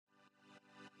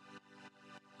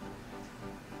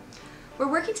We're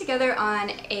working together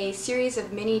on a series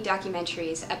of mini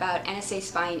documentaries about NSA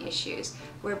spying issues.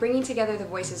 We're bringing together the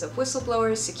voices of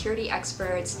whistleblowers, security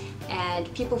experts,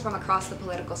 and people from across the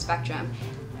political spectrum.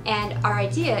 And our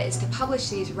idea is to publish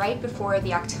these right before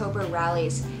the October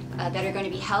rallies that are going to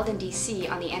be held in DC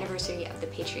on the anniversary of the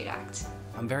Patriot Act.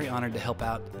 I'm very honored to help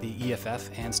out the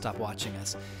EFF and Stop Watching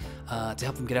Us, to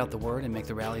help them get out the word and make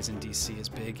the rallies in DC as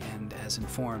big and as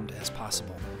informed as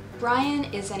possible. Brian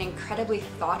is an incredibly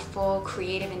thoughtful,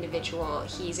 creative individual.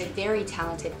 He's a very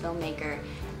talented filmmaker.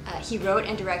 He wrote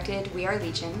and directed We Are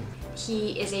Legion.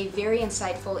 He is a very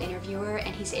insightful interviewer,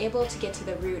 and he's able to get to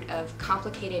the root of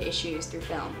complicated issues through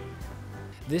film.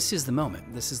 This is the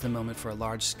moment. This is the moment for a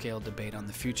large-scale debate on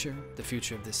the future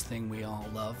of this thing we all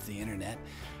love, the internet,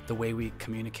 the way we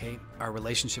communicate, our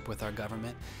relationship with our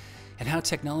government, and how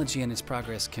technology and its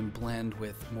progress can blend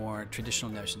with more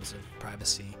traditional notions of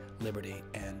privacy, liberty,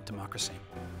 and democracy.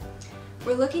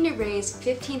 We're looking to raise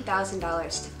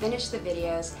 $15,000 to finish the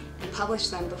videos and publish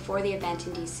them before the event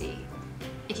in DC.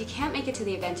 If you can't make it to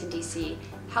the event in DC,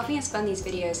 helping us fund these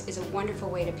videos is a wonderful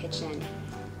way to pitch in.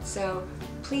 So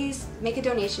please make a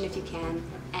donation if you can,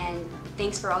 and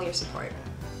thanks for all your support.